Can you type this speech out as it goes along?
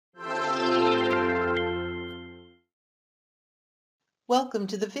Welcome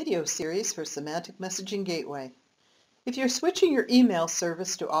to the video series for Symantec Messaging Gateway. If you're switching your email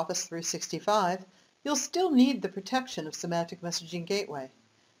service to Office 365, you'll still need the protection of Symantec Messaging Gateway.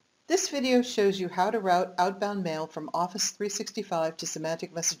 This video shows you how to route outbound mail from Office 365 to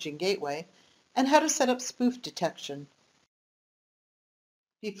Symantec Messaging Gateway and how to set up spoof detection.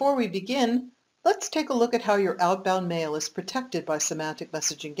 Before we begin, let's take a look at how your outbound mail is protected by Symantec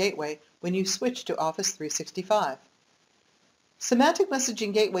Messaging Gateway when you switch to Office 365. Symantec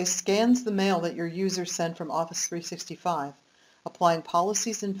Messaging Gateway scans the mail that your users send from Office 365, applying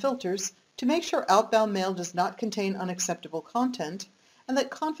policies and filters to make sure outbound mail does not contain unacceptable content and that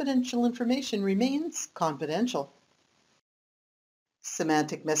confidential information remains confidential.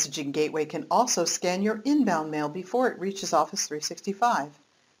 Symantec Messaging Gateway can also scan your inbound mail before it reaches Office 365,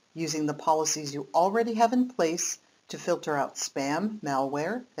 using the policies you already have in place to filter out spam,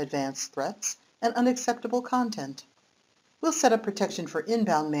 malware, advanced threats, and unacceptable content. We'll set up protection for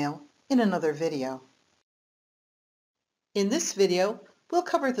inbound mail in another video. In this video, we'll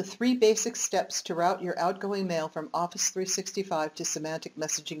cover the 3 basic steps to route your outgoing mail from Office 365 to Symantec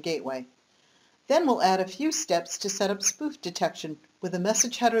Messaging Gateway. Then we'll add a few steps to set up spoof detection with a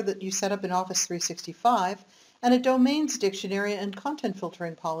message header that you set up in Office 365 and a domains dictionary and content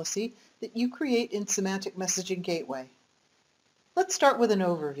filtering policy that you create in Symantec Messaging Gateway. Let's start with an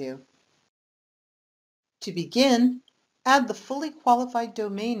overview. To begin, add the fully qualified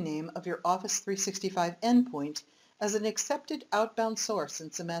domain name of your Office 365 endpoint as an accepted outbound source in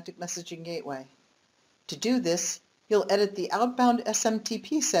Symantec Messaging Gateway. To do this, you'll edit the outbound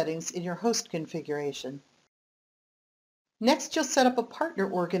SMTP settings in your host configuration. Next, you'll set up a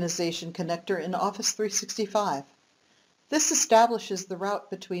partner organization connector in Office 365. This establishes the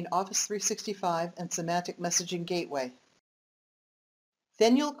route between Office 365 and Symantec Messaging Gateway.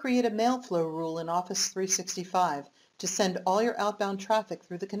 Then you'll create a mail flow rule in Office 365 to send all your outbound traffic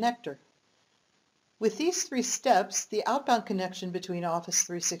through the connector. With these 3 steps, the outbound connection between Office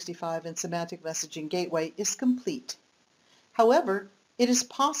 365 and Symantec Messaging Gateway is complete. However, it is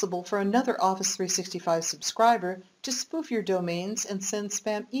possible for another Office 365 subscriber to spoof your domains and send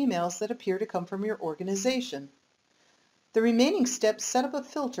spam emails that appear to come from your organization. The remaining steps set up a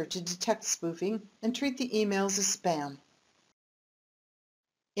filter to detect spoofing and treat the emails as spam.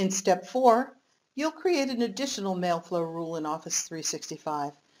 In Step 4, you'll create an additional mail flow rule in Office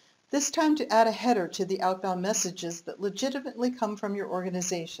 365, this time to add a header to the outbound messages that legitimately come from your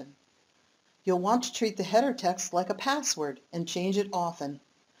organization. You'll want to treat the header text like a password and change it often.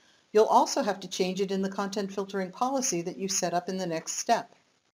 You'll also have to change it in the content filtering policy that you set up in the next step.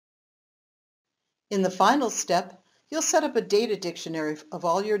 In the final step, you'll set up a data dictionary of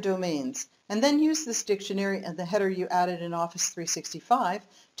all your domains and then use this dictionary and the header you added in Office 365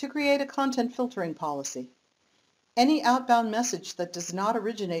 to create a content filtering policy. Any outbound message that does not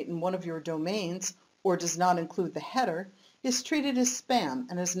originate in one of your domains or does not include the header is treated as spam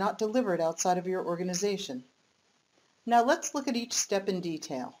and is not delivered outside of your organization. Now let's look at each step in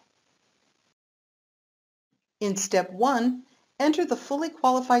detail. In Step 1, enter the fully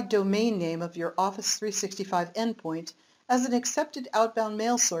qualified domain name of your Office 365 endpoint as an accepted outbound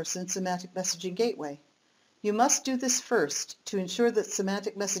mail source in Symantec Messaging Gateway. You must do this first to ensure that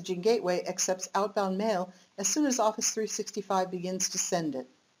Symantec Messaging Gateway accepts outbound mail as soon as Office 365 begins to send it.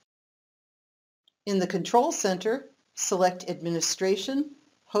 In the Control Center, select Administration,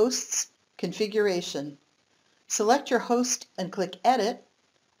 Hosts, Configuration. Select your host and click Edit,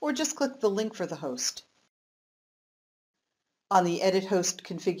 or just click the link for the host. On the Edit Host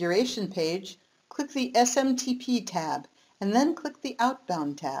Configuration page, click the SMTP tab and then click the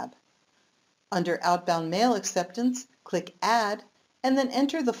Outbound tab. Under Outbound Mail Acceptance, click Add and then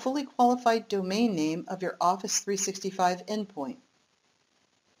enter the fully qualified domain name of your Office 365 endpoint.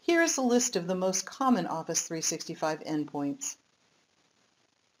 Here is a list of the most common Office 365 endpoints.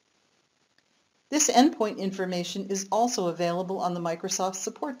 This endpoint information is also available on the Microsoft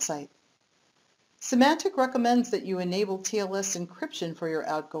support site. Symantec recommends that you enable TLS encryption for your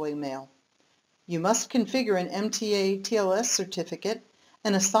outgoing mail. You must configure an MTA TLS certificate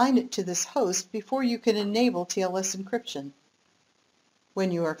and assign it to this host before you can enable TLS encryption.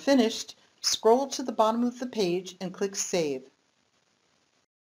 When you are finished, scroll to the bottom of the page and click Save.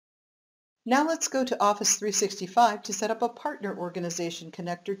 Now let's go to Office 365 to set up a partner organization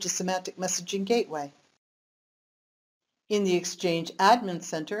connector to Symantec Messaging Gateway. In the Exchange Admin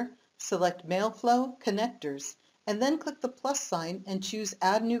Center, select Mailflow Connectors and then click the plus sign and choose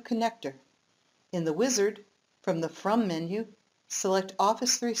Add New Connector. In the wizard, from the From menu, select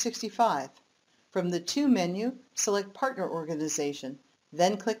Office 365. From the To menu, select Partner Organization,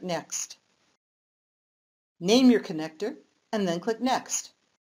 then click Next. Name your connector, and then click Next.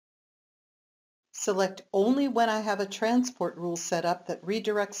 Select Only when I have a transport rule set up that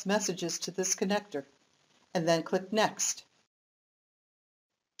redirects messages to this connector, and then click Next.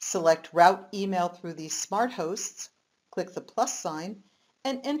 Select Route Email through these smart hosts, click the plus sign,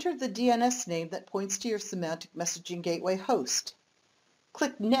 and enter the DNS name that points to your Symantec Messaging Gateway host.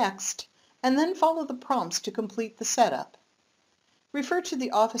 Click Next, and then follow the prompts to complete the setup. Refer to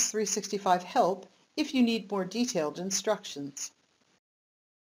the Office 365 help if you need more detailed instructions.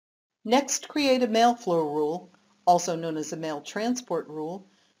 Next, create a mail flow rule, also known as a mail transport rule,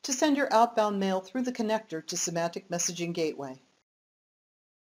 to send your outbound mail through the connector to Symantec Messaging Gateway.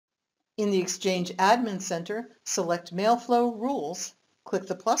 In the Exchange Admin Center, select Mail Flow Rules, click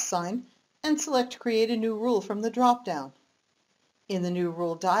the plus sign, and select Create a New Rule from the drop-down. In the New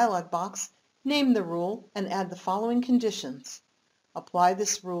Rule dialog box, name the rule and add the following conditions. Apply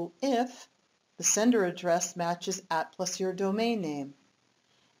this rule if the sender address matches @ plus your domain name,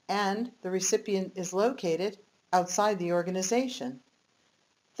 and the recipient is located outside the organization.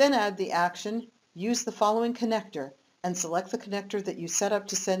 Then add the action, use the following connector, and select the connector that you set up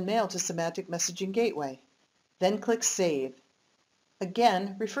to send mail to Symantec Messaging Gateway. Then click Save.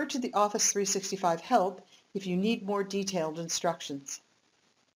 Again, refer to the Office 365 help if you need more detailed instructions.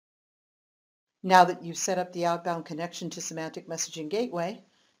 Now that you've set up the outbound connection to Symantec Messaging Gateway,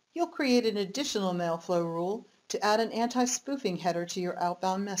 you'll create an additional mail flow rule to add an anti-spoofing header to your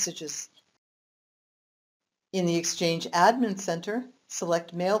outbound messages. In the Exchange Admin Center,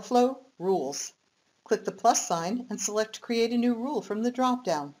 select Mail Flow Rules. Click the plus sign and select Create a New Rule from the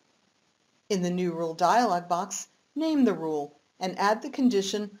drop-down. In the New Rule dialog box, name the rule and add the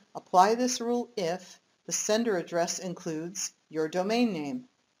condition, apply this rule if the sender address includes your domain name.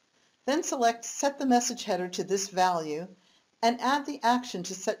 Then select Set the message header to this value and add the action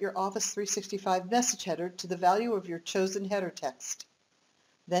to set your Office 365 message header to the value of your chosen header text.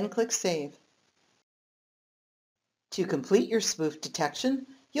 Then click Save. To complete your spoof detection,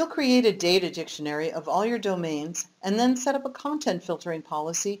 you'll create a data dictionary of all your domains and then set up a content filtering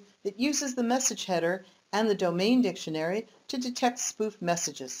policy that uses the message header and the domain dictionary to detect spoof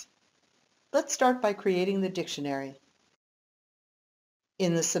messages. Let's start by creating the dictionary.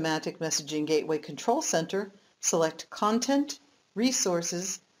 In the Symantec Messaging Gateway Control Center, select Content,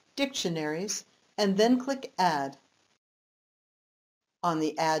 Resources, Dictionaries, and then click Add. On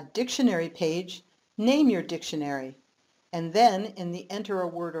the Add Dictionary page, name your dictionary, and then in the Enter a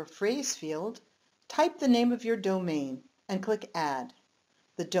Word or Phrase field, type the name of your domain and click Add.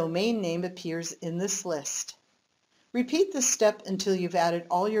 The domain name appears in this list. Repeat this step until you've added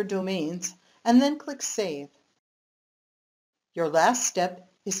all your domains, and then click Save. Your last step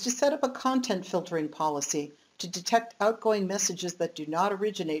is to set up a content filtering policy to detect outgoing messages that do not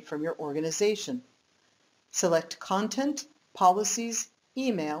originate from your organization. Select Content, Policies,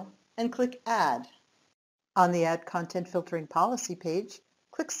 Email, and click Add. On the Add Content Filtering Policy page,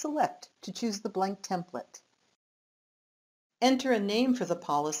 click Select to choose the blank template. Enter a name for the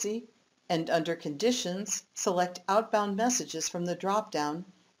policy, and under Conditions, select Outbound Messages from the drop-down,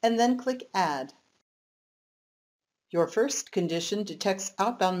 and then click Add. Your first condition detects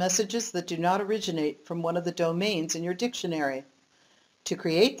outbound messages that do not originate from one of the domains in your dictionary. To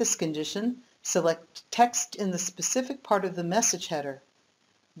create this condition, select Text in the specific part of the message header.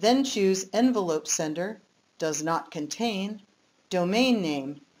 Then choose Envelope Sender, Does Not Contain, Domain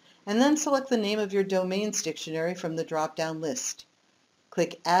Name, and then select the name of your domains dictionary from the drop-down list.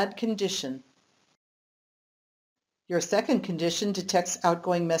 Click Add Condition. Your second condition detects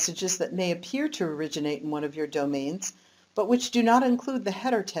outgoing messages that may appear to originate in one of your domains, but which do not include the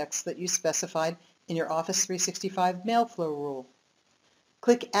header text that you specified in your Office 365 mail flow rule.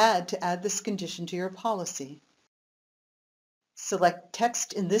 Click Add to add this condition to your policy. Select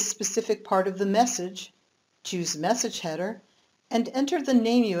Text in this specific part of the message, choose Message Header, and enter the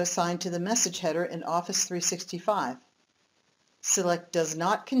name you assigned to the message header in Office 365. Select Does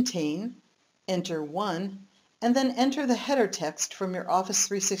Not Contain, enter 1, and then enter the header text from your Office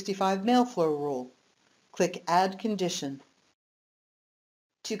 365 mail flow rule. Click Add Condition.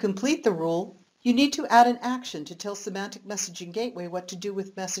 To complete the rule, you need to add an action to tell Symantec Messaging Gateway what to do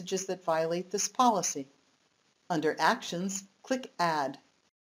with messages that violate this policy. Under Actions, click Add.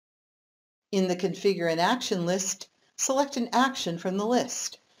 In the Configure an Action list, select an action from the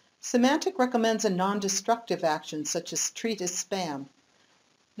list. Symantec recommends a non-destructive action such as Treat as Spam.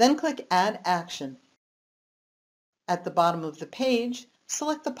 Then click Add Action. At the bottom of the page,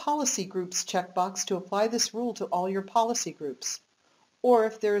 select the Policy Groups checkbox to apply this rule to all your policy groups. Or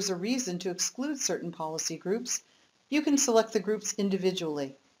if there is a reason to exclude certain policy groups, you can select the groups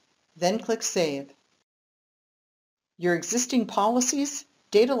individually. Then click Save. Your existing policies,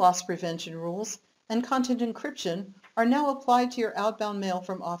 data loss prevention rules, and content encryption are now applied to your outbound mail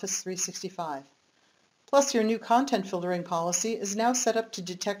from Office 365. Plus, your new content filtering policy is now set up to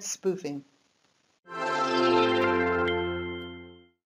detect spoofing,